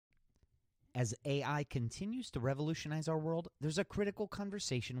As AI continues to revolutionize our world, there's a critical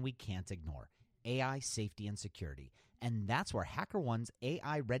conversation we can't ignore: AI safety and security. And that's where HackerOne's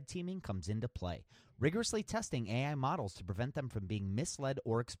AI red teaming comes into play, rigorously testing AI models to prevent them from being misled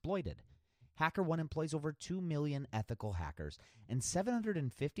or exploited. HackerOne employs over 2 million ethical hackers, and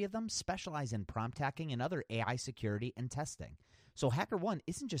 750 of them specialize in prompt hacking and other AI security and testing. So HackerOne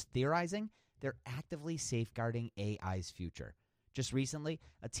isn't just theorizing, they're actively safeguarding AI's future. Just recently,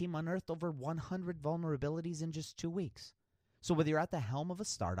 a team unearthed over 100 vulnerabilities in just 2 weeks. So whether you're at the helm of a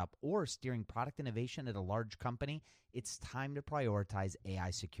startup or steering product innovation at a large company, it's time to prioritize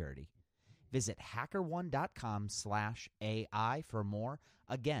AI security. Visit hackerone.com/AI for more.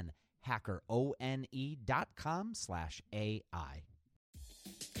 Again, hackerone.com/AI.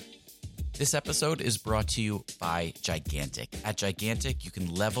 This episode is brought to you by Gigantic. At Gigantic, you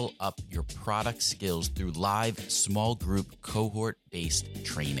can level up your product skills through live small group cohort-based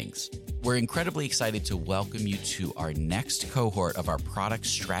trainings. We're incredibly excited to welcome you to our next cohort of our product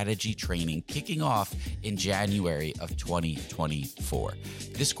strategy training, kicking off in January of 2024.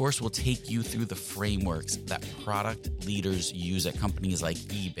 This course will take you through the frameworks that product leaders use at companies like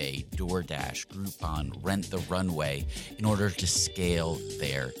eBay, DoorDash, Groupon, Rent the Runway in order to scale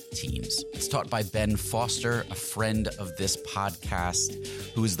their teams. It's taught by Ben Foster, a friend of this podcast,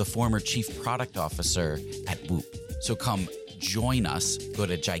 who is the former chief product officer at Whoop. So come join us. Go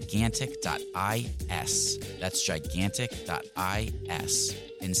to gigantic.is. That's gigantic.is.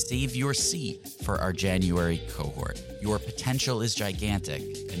 And save your seat for our January cohort. Your potential is gigantic,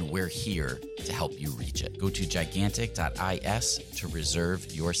 and we're here to help you reach it. Go to gigantic.is to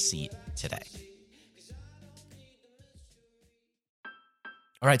reserve your seat today.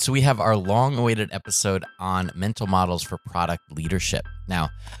 All right, so we have our long-awaited episode on mental models for product leadership. Now,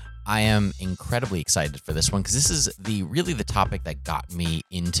 I am incredibly excited for this one because this is really the topic that got me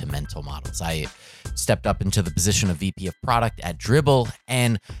into mental models. I stepped up into the position of VP of Product at Dribbble,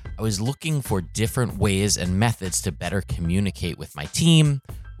 and I was looking for different ways and methods to better communicate with my team,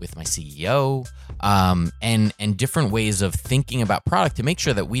 with my CEO, and different ways of thinking about product to make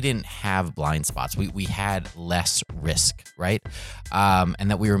sure that we didn't have blind spots. We had less risk, right? And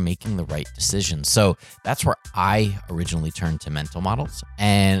that we were making the right decisions. So that's where I originally turned to mental models.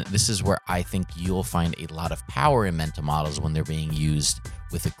 And this is where I think you'll find a lot of power in mental models when they're being used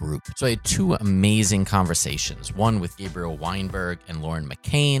with a group. So I had two amazing conversations, one with Gabriel Weinberg and Lauren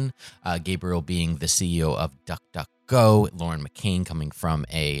McCain, Gabriel being the CEO of DuckDuckGo, Lauren McCain coming from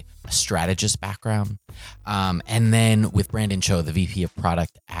a strategist background, and then with Brandon Cho, the VP of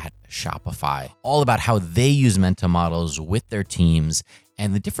Product at Shopify, all about how they use mental models with their teams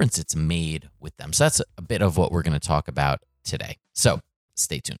and the difference it's made with them. So that's a bit of what we're going to talk about today. So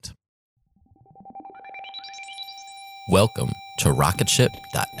stay tuned. Welcome to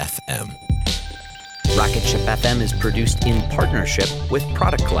Rocketship.fm. Rocketship FM is produced in partnership with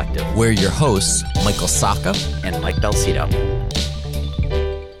Product Collective. We're your hosts, Michael Sacca and Mike Belcito.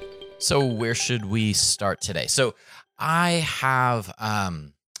 So where should we start today? So I have,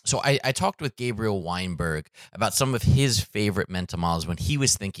 I talked with Gabriel Weinberg about some of his favorite mental models when he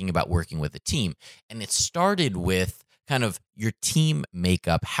was thinking about working with a team. And it started with kind of your team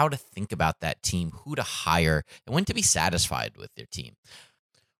makeup, how to think about that team, who to hire, and when to be satisfied with their team.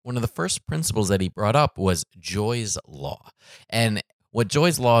 One of the first principles that he brought up was Joy's Law. And what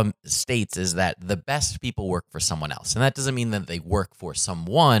Joy's Law states is that the best people work for someone else. And that doesn't mean that they work for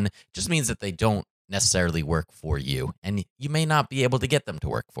someone, it just means that they don't necessarily work for you. And you may not be able to get them to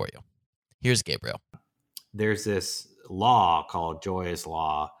work for you. Here's Gabriel. There's this law called Joy's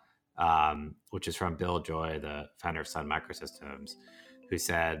Law, which is from Bill Joy, the founder of Sun Microsystems, who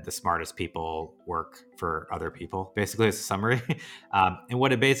said the smartest people work for other people. Basically, it's a summary. And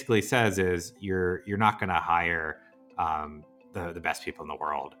what it basically says is you're not going to hire the best people in the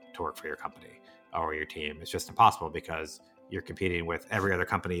world to work for your company or your team. It's just impossible because you're competing with every other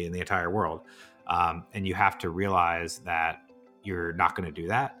company in the entire world. And you have to realize that you're not going to do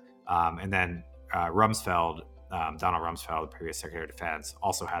that. And then Rumsfeld, Donald Rumsfeld, the previous Secretary of Defense,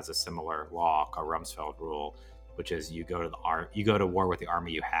 also has a similar law called Rumsfeld Rule, which is you go to war with the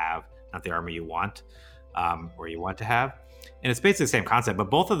army you have, not the army you want, or you want to have. And it's basically the same concept, but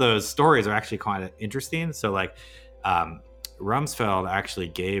both of those stories are actually kind of interesting. So like Rumsfeld actually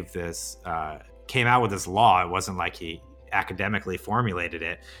came out with this law. It wasn't like he academically formulated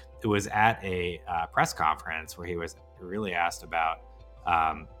it. It was at a press conference where he was really asked about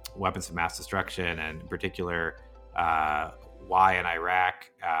weapons of mass destruction, and in particular, why in Iraq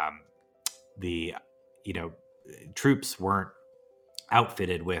the troops weren't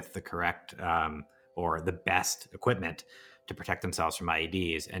outfitted with the correct or the best equipment to protect themselves from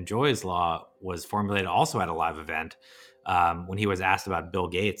IEDs. And Joy's Law was formulated also at a live event when he was asked about Bill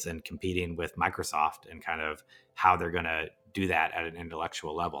Gates and competing with Microsoft and kind of how they're going to do that at an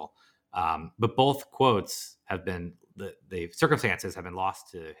intellectual level. But both quotes have been, the circumstances have been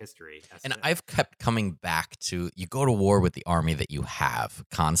lost to history. And I've kept coming back to, you go to war with the army that you have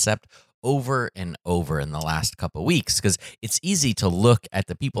concept over and over in the last couple of weeks, because it's easy to look at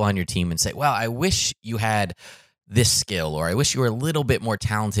the people on your team and say, well, I wish you had this skill, or I wish you were a little bit more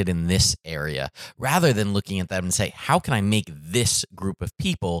talented in this area, rather than looking at them and say, how can I make this group of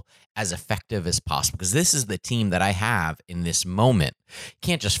people as effective as possible? Because this is the team that I have in this moment. You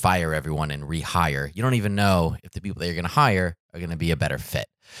can't just fire everyone and rehire. You don't even know if the people that you're going to hire are going to be a better fit.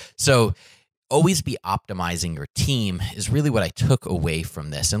 So always be optimizing your team is really what I took away from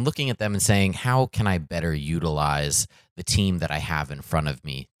this, and looking at them and saying, how can I better utilize the team that I have in front of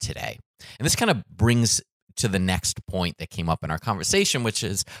me today? And this kind of brings to the next point that came up in our conversation, which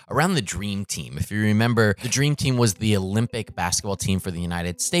is around the Dream Team. If you remember, the Dream Team was the Olympic basketball team for the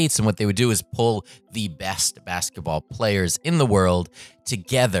United States, and what they would do is pull the best basketball players in the world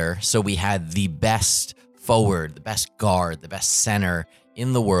together. So we had the best forward, the best guard, the best center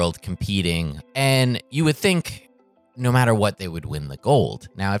in the world competing, and you would think no matter what, they would win the gold.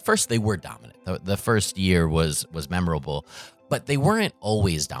 Now, at first, they were dominant. The first year was memorable, but they weren't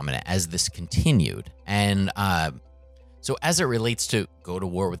always dominant as this continued. And so as it relates to go to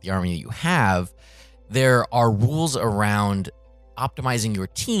war with the army that you have, there are rules around optimizing your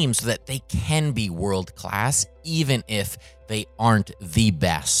team so that they can be world-class, even if they aren't the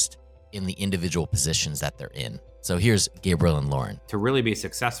best in the individual positions that they're in. So here's Gabriel and Lauren. To really be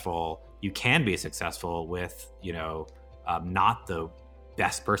successful, you can be successful with, not the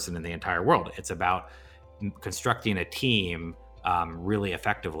best person in the entire world. It's about constructing a team really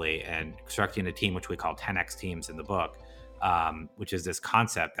effectively, and constructing a team, which we call 10X teams in the book, which is this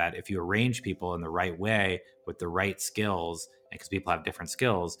concept that if you arrange people in the right way with the right skills, and because people have different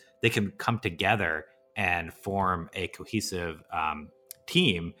skills, they can come together and form a cohesive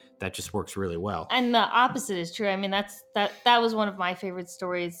team that just works really well. And the opposite is true. I mean, that was one of my favorite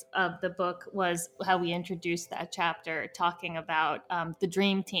stories of the book, was how we introduced that chapter, talking about the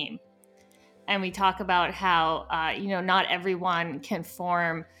Dream Team. And we talk about how, not everyone can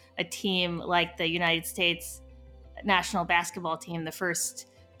form a team like the United States national basketball team, the first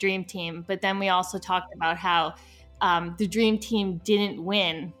Dream Team. But then we also talked about how the Dream Team didn't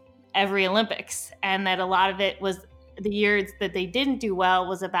win every Olympics, and that a lot of it was the years that they didn't do well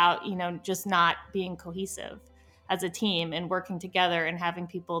was about, just not being cohesive as a team and working together and having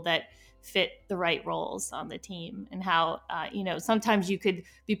people that fit the right roles on the team, and how, sometimes you could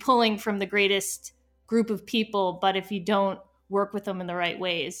be pulling from the greatest group of people, but if you don't work with them in the right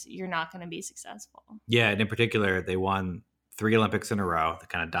ways, you're not going to be successful. Yeah. And in particular, they won 3 Olympics in a row. They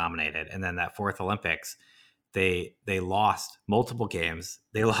kind of dominated. And then that 4th Olympics, they lost multiple games.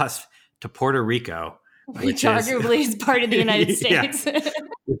 They lost to Puerto Rico, which arguably is part of the United States. Yeah,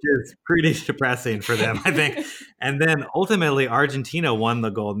 which is pretty depressing for them, I think. And then ultimately Argentina won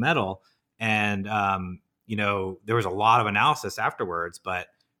the gold medal. And, there was a lot of analysis afterwards, but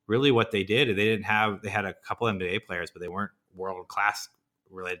really what they did, they had a couple NBA players, but they weren't world-class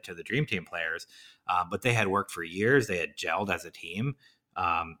related to the Dream Team players. But they had worked for years. They had gelled as a team.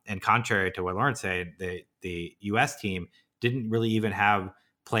 And contrary to what Lauren said, the U.S. team didn't really even have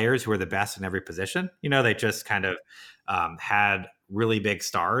players who were the best in every position. They just kind of had really big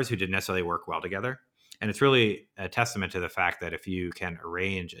stars who didn't necessarily work well together. And it's really a testament to the fact that if you can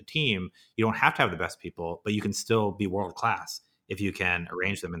arrange a team, you don't have to have the best people, but you can still be world class if you can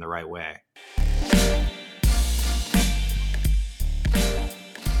arrange them in the right way.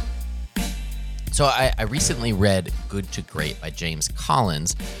 So I recently read Good to Great by James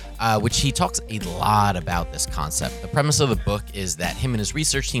Collins, which he talks a lot about this concept. The premise of the book is that him and his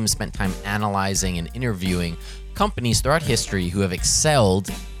research team spent time analyzing and interviewing companies throughout history who have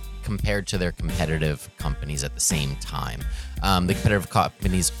excelled compared to their competitive companies at the same time. The competitive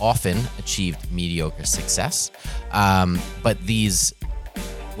companies often achieved mediocre success, but these,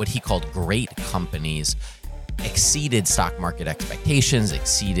 what he called great companies, exceeded stock market expectations,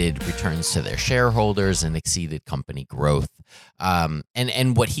 exceeded returns to their shareholders, and exceeded company growth.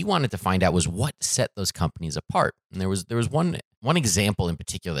 And what he wanted to find out was what set those companies apart. And there was one example in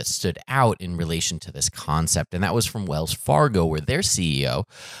particular that stood out in relation to this concept, and that was from Wells Fargo, where their CEO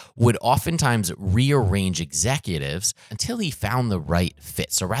would oftentimes rearrange executives until he found the right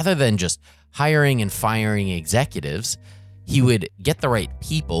fit. So rather than just hiring and firing executives, he would get the right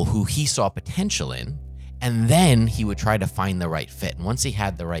people who he saw potential in And then he would try to find the right fit. And once he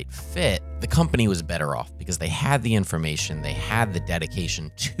had the right fit, the company was better off because they had the information, they had the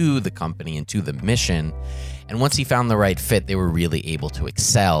dedication to the company and to the mission. And once he found the right fit, they were really able to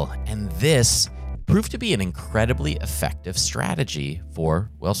excel. And this proved to be an incredibly effective strategy for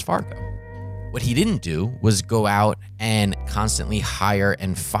Wells Fargo. What he didn't do was go out and constantly hire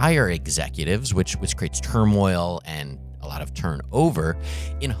and fire executives, which creates turmoil and a lot of turnover,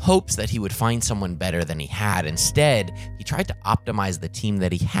 in hopes that he would find someone better than he had. Instead, he tried to optimize the team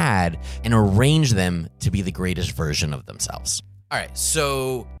that he had and arrange them to be the greatest version of themselves. All right,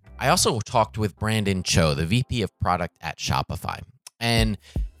 so I also talked with Brandon Cho, the VP of Product at Shopify. And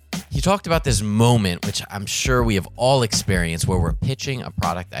he talked about this moment, which I'm sure we have all experienced, where we're pitching a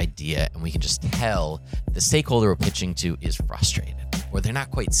product idea and we can just tell the stakeholder we're pitching to is frustrated or they're not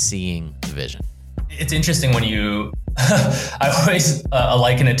quite seeing the vision. It's interesting when you, I always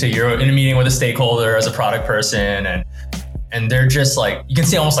liken it to you're in a meeting with a stakeholder as a product person and they're just like, you can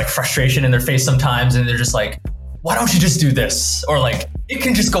see almost like frustration in their face sometimes. And they're just like, why don't you just do this? Or like, it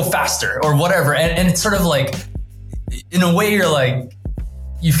can just go faster or whatever. And it's sort of like, in a way you're like,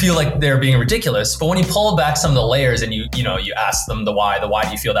 you feel like they're being ridiculous. But when you pull back some of the layers and you ask them the why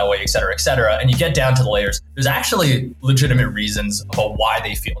do you feel that way, et cetera, and you get down to the layers, there's actually legitimate reasons about why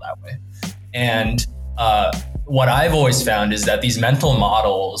they feel that way. And what I've always found is that these mental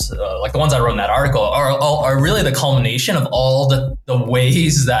models, like the ones I wrote in that article, are really the culmination of all the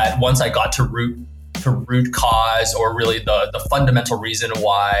ways that once I got to root cause, or really the fundamental reason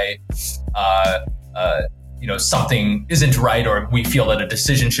why something isn't right, or we feel that a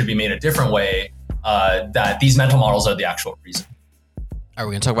decision should be made a different way, that these mental models are the actual reason. All right,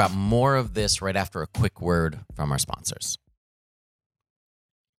 we're going to talk about more of this right after a quick word from our sponsors.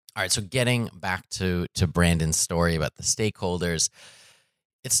 All right, so getting back to Brandon's story about the stakeholders,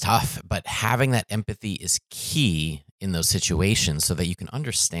 it's tough, but having that empathy is key in those situations so that you can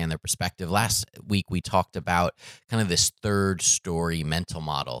understand their perspective. Last week, we talked about kind of this third story mental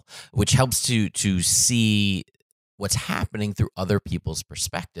model, which helps to see what's happening through other people's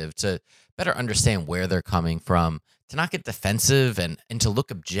perspective, to better understand where they're coming from, to not get defensive and to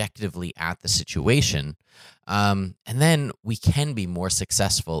look objectively at the situation. And then we can be more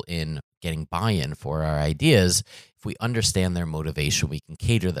successful in getting buy-in for our ideas. If we understand their motivation, we can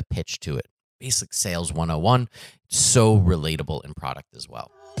cater the pitch to it. Basic sales 101, so relatable in product as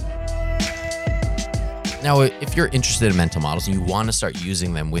well. Now, if you're interested in mental models and you want to start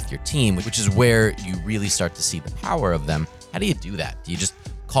using them with your team, which is where you really start to see the power of them, how do you do that? Do you just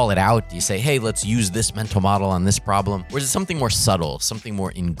call it out? Do you say, hey, let's use this mental model on this problem? Or is it something more subtle, something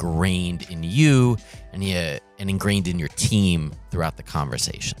more ingrained in you and ingrained in your team throughout the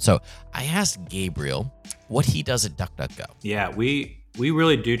conversation? So I asked Gabriel what he does at DuckDuckGo. Yeah, we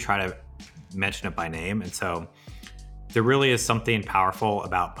really do try to mention it by name. And so there really is something powerful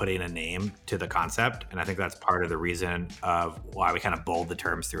about putting a name to the concept. And I think that's part of the reason of why we kind of bold the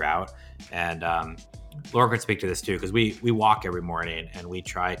terms throughout. And Laura could speak to this too, because we walk every morning and we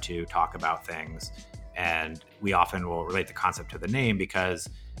try to talk about things. And we often will relate the concept to the name, because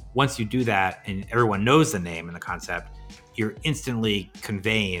once you do that and everyone knows the name and the concept, you're instantly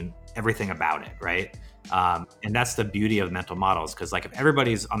conveying everything about it, right? And that's the beauty of mental models, because like if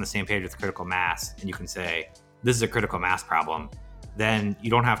everybody's on the same page with critical mass and you can say, this is a critical mass problem, then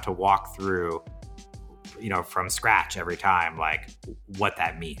you don't have to walk through, from scratch every time, like what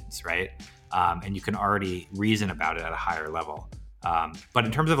that means, right? And you can already reason about it at a higher level. But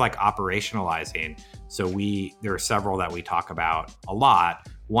in terms of like operationalizing, so there are several that we talk about a lot.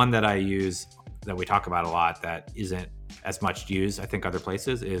 One that I use that we talk about a lot that isn't as much used, I think, other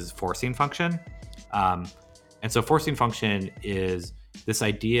places, is forcing function. And so forcing function is this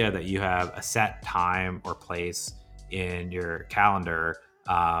idea that you have a set time or place in your calendar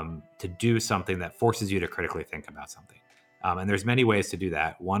to do something that forces you to critically think about something. And there's many ways to do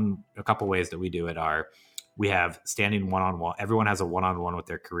that. A couple ways that we do it are, we have standing one-on-one. Everyone has a one-on-one with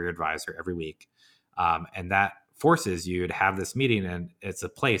their career advisor every week. And that forces you to have this meeting, and it's a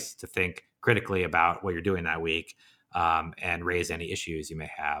place to think critically about what you're doing that week and raise any issues you may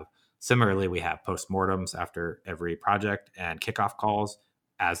have. Similarly, we have postmortems after every project and kickoff calls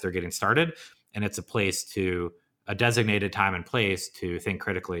as they're getting started. And it's a designated time and place to think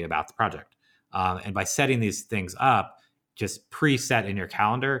critically about the project. And by setting these things up, just preset in your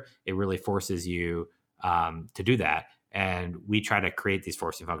calendar, it really forces you to do that. And we try to create these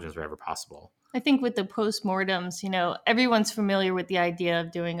forcing functions wherever possible. I think with the postmortems, everyone's familiar with the idea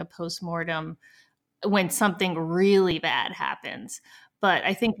of doing a postmortem when something really bad happens. But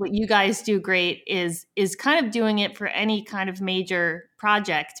I think what you guys do great is kind of doing it for any kind of major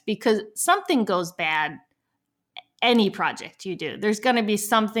project, because something goes bad any project you do. There's going to be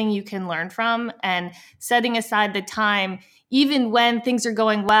something you can learn from, and setting aside the time, even when things are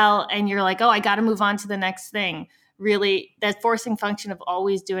going well and you're like, oh, I got to move on to the next thing. Really, that forcing function of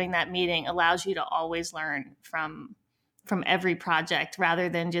always doing that meeting allows you to always learn from every project, rather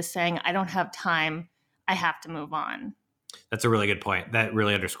than just saying, I don't have time, I have to move on. That's a really good point. That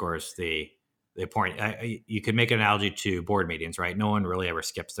really underscores the point. You could make an analogy to board meetings, right? No one really ever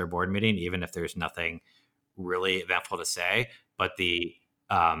skips their board meeting, even if there's nothing really eventful to say. But the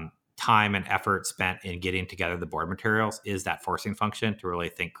time and effort spent in getting together the board materials is that forcing function to really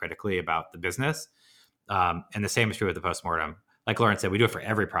think critically about the business. And the same is true with the postmortem. Like Lauren said, we do it for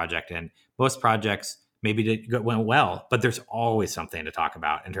every project, and most projects maybe went well, but there's always something to talk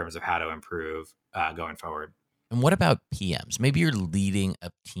about in terms of how to improve going forward. And what about PMs? Maybe you're leading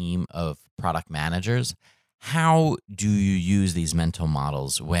a team of product managers. How do you use these mental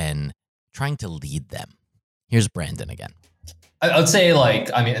models when trying to lead them? Here's Brandon again. I would say,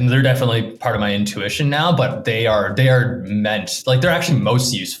 and they're definitely part of my intuition now, but they are meant, they're actually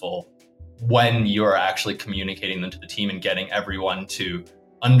most useful when you're actually communicating them to the team and getting everyone to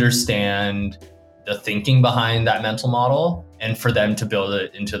understand the thinking behind that mental model, and for them to build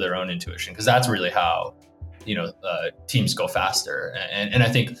it into their own intuition, because that's really how teams go faster. And I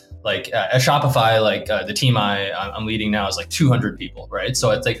think at Shopify, the team I'm leading now is 200 people, right? So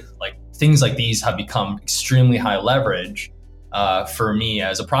it's like things like these have become extremely high leverage for me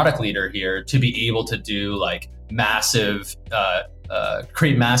as a product leader here to be able to do massive,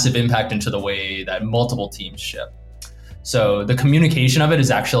 create massive impact into the way that multiple teams ship. So the communication of it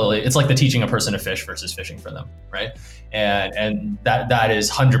is actually, it's like the teaching a person to fish versus fishing for them, right? And that is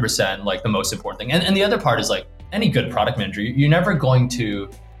 100% the most important thing. And the other part is any good product manager, you're never going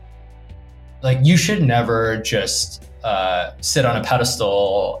to, you should never just sit on a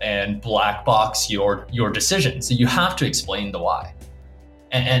pedestal and black box your decisions. So you have to explain the why.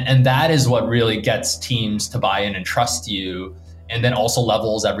 And that is what really gets teams to buy in and trust you, and then also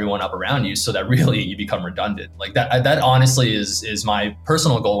levels everyone up around you so that really you become redundant. That honestly is my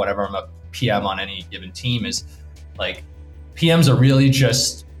personal goal whenever I'm a PM on any given team, is PMs are really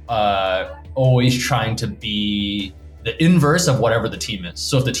just always trying to be the inverse of whatever the team is.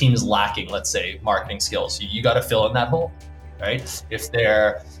 So if the team is lacking, let's say, marketing skills, you got to fill in that hole, right? If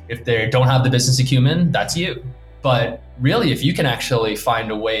they don't have the business acumen, that's you. But really, if you can actually find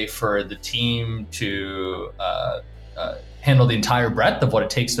a way for the team to handle the entire breadth of what it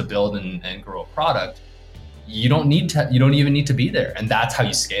takes to build and grow a product, you don't even need to be there. And that's how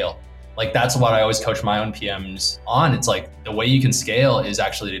you scale. That's what I always coach my own PMs on. It's the way you can scale is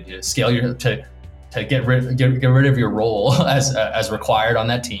actually to scale to get rid of your role as required on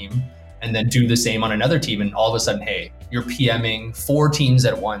that team, and then do the same on another team. And all of a sudden, hey, you're PMing 4 teams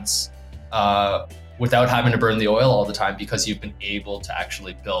at once without having to burn the oil all the time, because you've been able to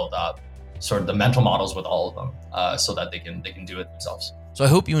actually build up sort of the mental models with all of them so that they can do it themselves. So I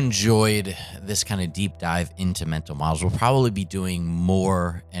hope you enjoyed this kind of deep dive into mental models. We'll probably be doing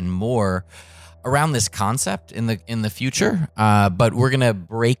more and more around this concept in the future, but we're gonna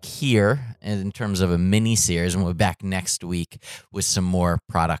break here in terms of a mini series, and we'll be back next week with some more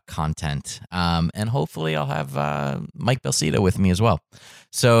product content, and hopefully I'll have Mike Belsita with me as well.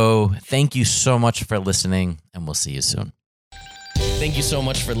 So thank you so much for listening, and we'll see you soon. Thank you so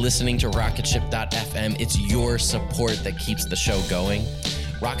much for listening to Rocketship.fm. It's your support that keeps the show going.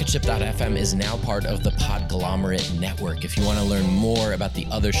 Rocketship.fm is now part of the Podglomerate Network. If you want to learn more about the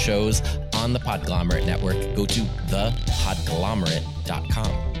other shows on the Podglomerate Network, go to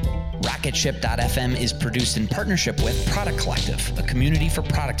thepodglomerate.com. Rocketship.fm is produced in partnership with Product Collective, a community for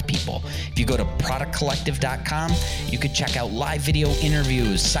product people. If you go to productcollective.com, you can check out live video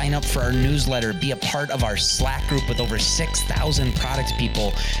interviews, sign up for our newsletter, be a part of our Slack group with over 6,000 product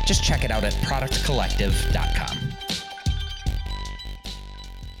people. Just check it out at productcollective.com.